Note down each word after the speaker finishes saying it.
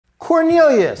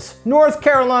Cornelius, North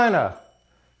Carolina,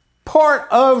 part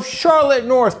of Charlotte,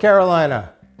 North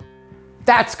Carolina.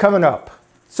 That's coming up.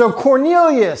 So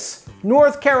Cornelius,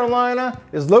 North Carolina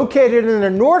is located in the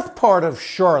north part of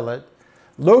Charlotte,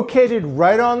 located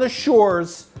right on the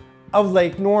shores of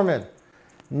Lake Norman.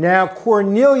 Now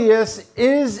Cornelius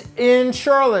is in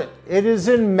Charlotte. It is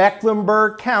in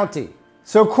Mecklenburg County.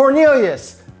 So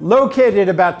Cornelius, located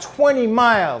about 20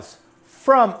 miles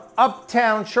from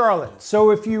uptown Charlotte. So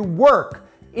if you work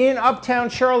in uptown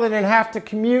Charlotte and have to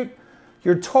commute,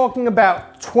 you're talking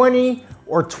about 20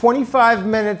 or 25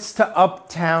 minutes to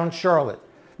uptown Charlotte,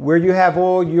 where you have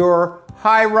all your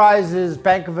high rises,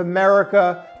 Bank of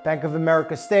America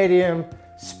Stadium,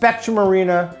 Spectrum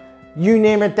Arena, you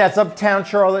name it, that's uptown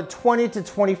Charlotte, 20 to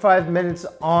 25 minutes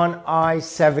on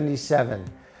I-77.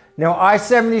 Now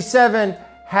I-77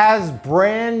 has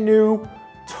brand new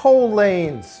toll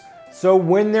lanes. So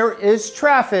when there is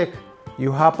traffic,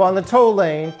 you hop on the toll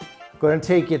lane, going to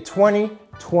take you 20,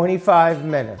 25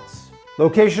 minutes.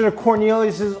 Location of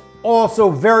Cornelius is also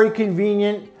very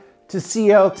convenient to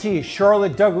CLT,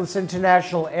 Charlotte Douglas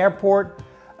International Airport.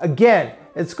 Again,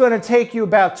 it's going to take you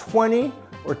about 20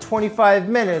 or 25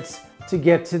 minutes to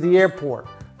get to the airport.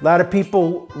 A lot of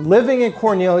people living in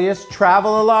Cornelius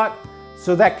travel a lot,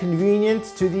 so that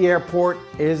convenience to the airport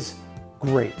is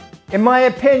great. In my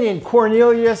opinion,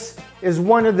 Cornelius is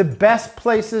one of the best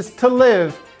places to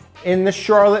live in the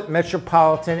Charlotte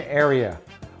metropolitan area.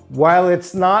 While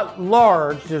it's not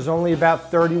large, there's only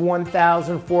about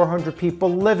 31,400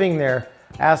 people living there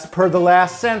as per the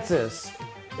last census.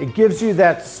 It gives you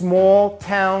that small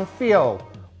town feel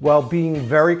while being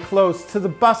very close to the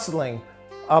bustling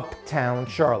uptown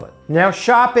Charlotte. Now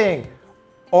shopping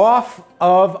off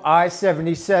of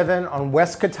I-77 on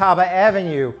West Catawba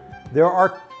Avenue, there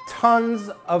are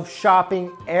tons of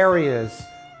shopping areas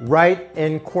right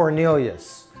in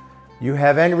Cornelius. You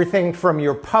have everything from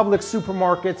your Publix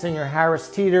supermarkets and your Harris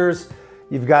Teeters.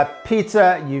 You've got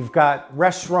pizza, you've got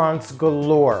restaurants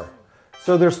galore.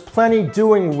 So there's plenty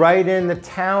doing right in the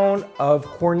town of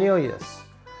Cornelius.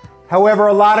 However,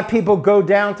 a lot of people go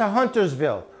down to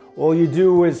Huntersville. All you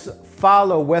do is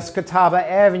follow West Catawba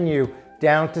Avenue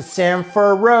down to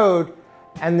Sanford Road,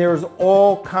 and there's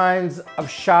all kinds of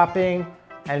shopping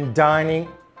and dining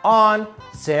on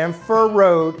Sanford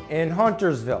Road in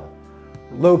Huntersville.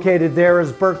 Located there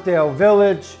is Birkdale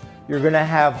Village. You're going to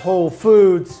have Whole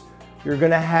Foods. You're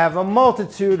going to have a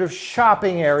multitude of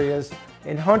shopping areas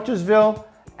in Huntersville,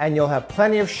 and you'll have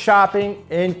plenty of shopping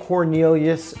in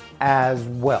Cornelius as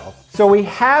well. So we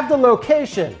have the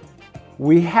location,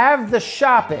 we have the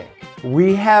shopping,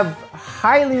 we have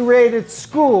highly rated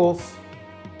schools,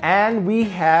 and we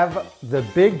have the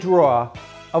big draw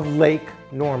of Lake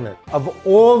Norman. Of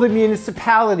all the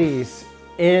municipalities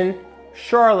in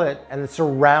Charlotte and the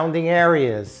surrounding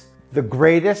areas, the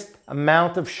greatest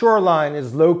amount of shoreline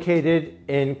is located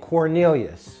in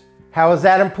Cornelius. How is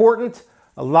that important?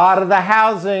 A lot of the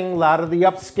housing, a lot of the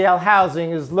upscale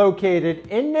housing is located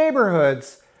in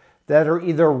neighborhoods that are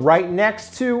either right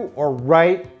next to or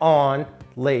right on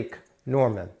Lake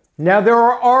Norman. Now there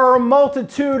are a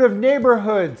multitude of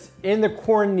neighborhoods in the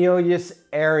Cornelius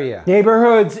area.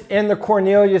 Neighborhoods in the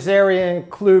Cornelius area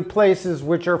include places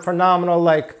which are phenomenal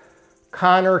like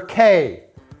Connor Cay,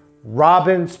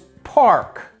 Robbins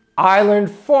Park, Island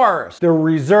Forest, the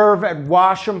Reserve at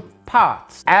Washam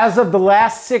Potts. As of the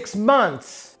last 6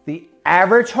 months, the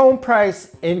average home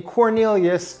price in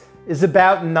Cornelius is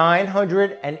about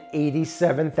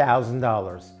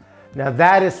 $987,000. Now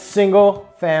that is single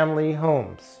family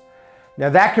homes. Now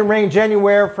that can range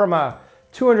anywhere from a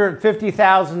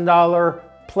 $250,000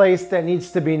 place that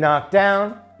needs to be knocked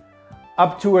down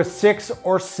up to a $6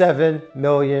 or $7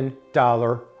 million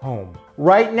home.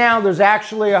 Right now, there's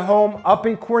actually a home up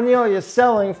in Cornelius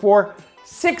selling for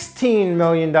 $16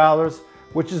 million,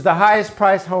 which is the highest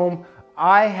priced home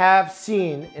I have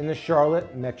seen in the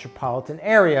Charlotte metropolitan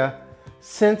area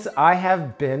since I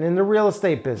have been in the real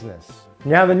estate business.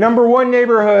 Now, the number one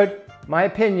neighborhood, my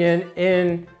opinion,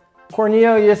 in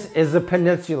Cornelius is the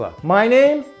Peninsula. My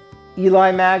name,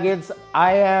 Eli Magids.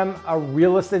 I am a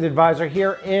real estate advisor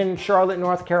here in Charlotte,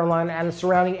 North Carolina and the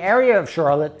surrounding area of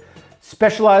Charlotte,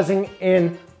 specializing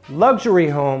in luxury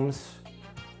homes,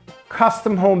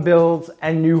 custom home builds,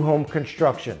 and new home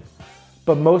construction.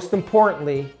 But most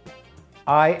importantly,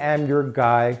 I am your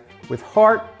guy with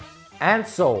heart and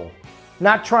soul.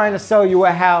 Not trying to sell you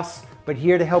a house, but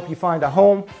here to help you find a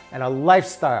home and a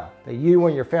lifestyle that you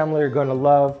and your family are going to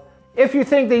love. If you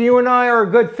think that you and I are a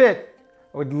good fit,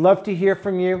 I would love to hear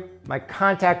from you. My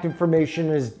contact information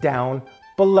is down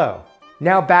below.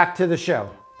 Now back to the show.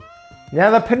 Now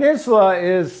the Peninsula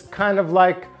is kind of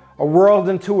like a world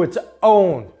into its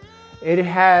own. It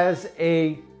has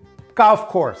a golf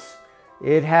course.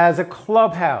 It has a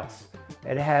clubhouse.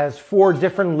 It has 4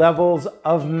 different levels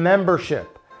of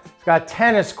membership. It's got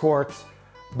tennis courts,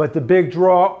 but the big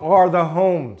draw are the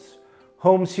homes.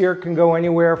 Homes here can go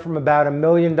anywhere from about $1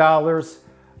 million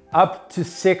up to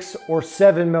 $6 or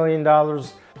 $7 million.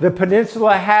 The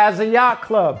peninsula has a yacht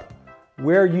club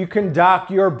where you can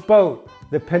dock your boat.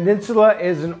 The peninsula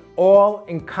is an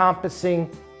all-encompassing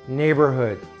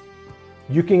neighborhood.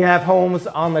 You can have homes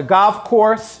on the golf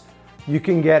course. You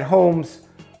can get homes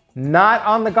not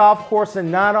on the golf course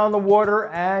and not on the water,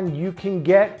 and you can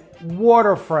get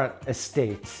waterfront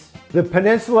estates. The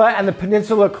peninsula and the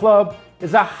Peninsula Club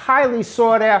is a highly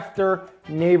sought after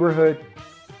neighborhood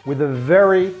with a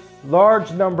very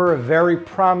large number of very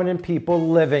prominent people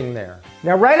living there.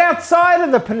 Now, right outside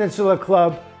of the Peninsula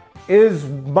Club is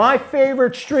my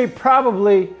favorite street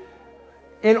probably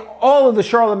in all of the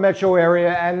Charlotte metro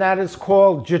area, and that is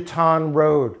called Jetton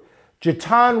Road.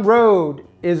 Jetton Road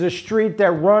is a street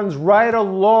that runs right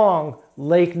along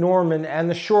Lake Norman and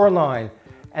the shoreline,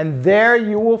 and there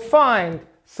you will find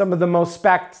some of the most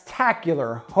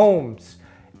spectacular homes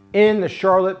in the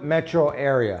Charlotte metro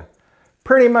area.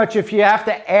 Pretty much if you have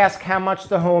to ask how much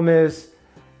the home is,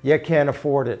 you can't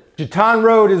afford it. Jetton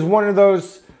Road is one of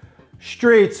those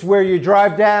streets where you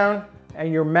drive down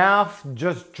and your mouth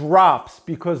just drops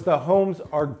because the homes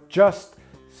are just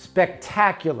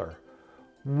spectacular.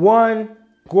 One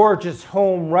gorgeous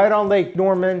home right on Lake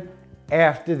Norman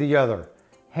after the other.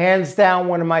 Hands down,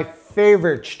 one of my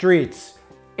favorite streets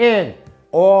in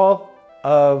all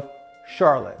of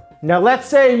Charlotte. Now, let's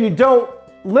say you don't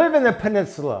live in the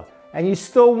peninsula and you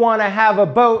still want to have a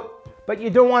boat, but you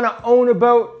don't want to own a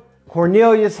boat.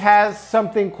 Cornelius has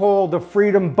something called the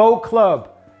Freedom Boat Club.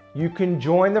 You can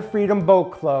join the Freedom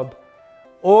Boat Club.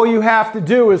 All you have to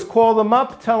do is call them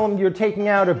up, tell them you're taking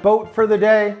out a boat for the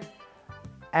day,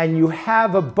 and you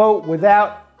have a boat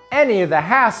without any of the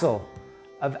hassle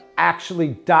of actually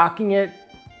docking it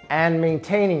and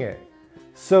maintaining it.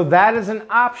 So that is an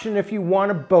option if you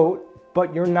want a boat,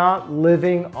 but you're not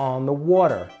living on the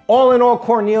water. All in all,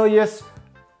 Cornelius,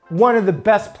 one of the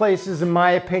best places, in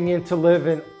my opinion, to live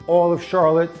in all of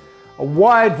Charlotte. A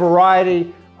wide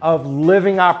variety of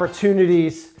living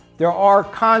opportunities. There are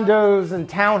condos and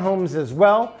townhomes as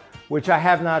well, which I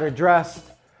have not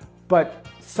addressed, but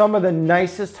some of the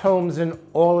nicest homes in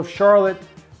all of Charlotte.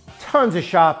 Tons of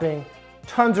shopping,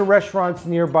 tons of restaurants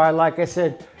nearby. Like I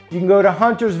said, you can go to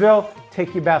Huntersville,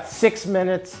 take you about 6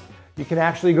 minutes. You can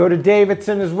actually go to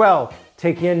Davidson as well,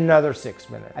 take you another 6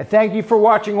 minutes. I thank you for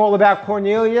watching All About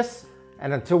Cornelius,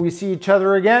 and until we see each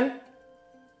other again,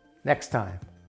 next time.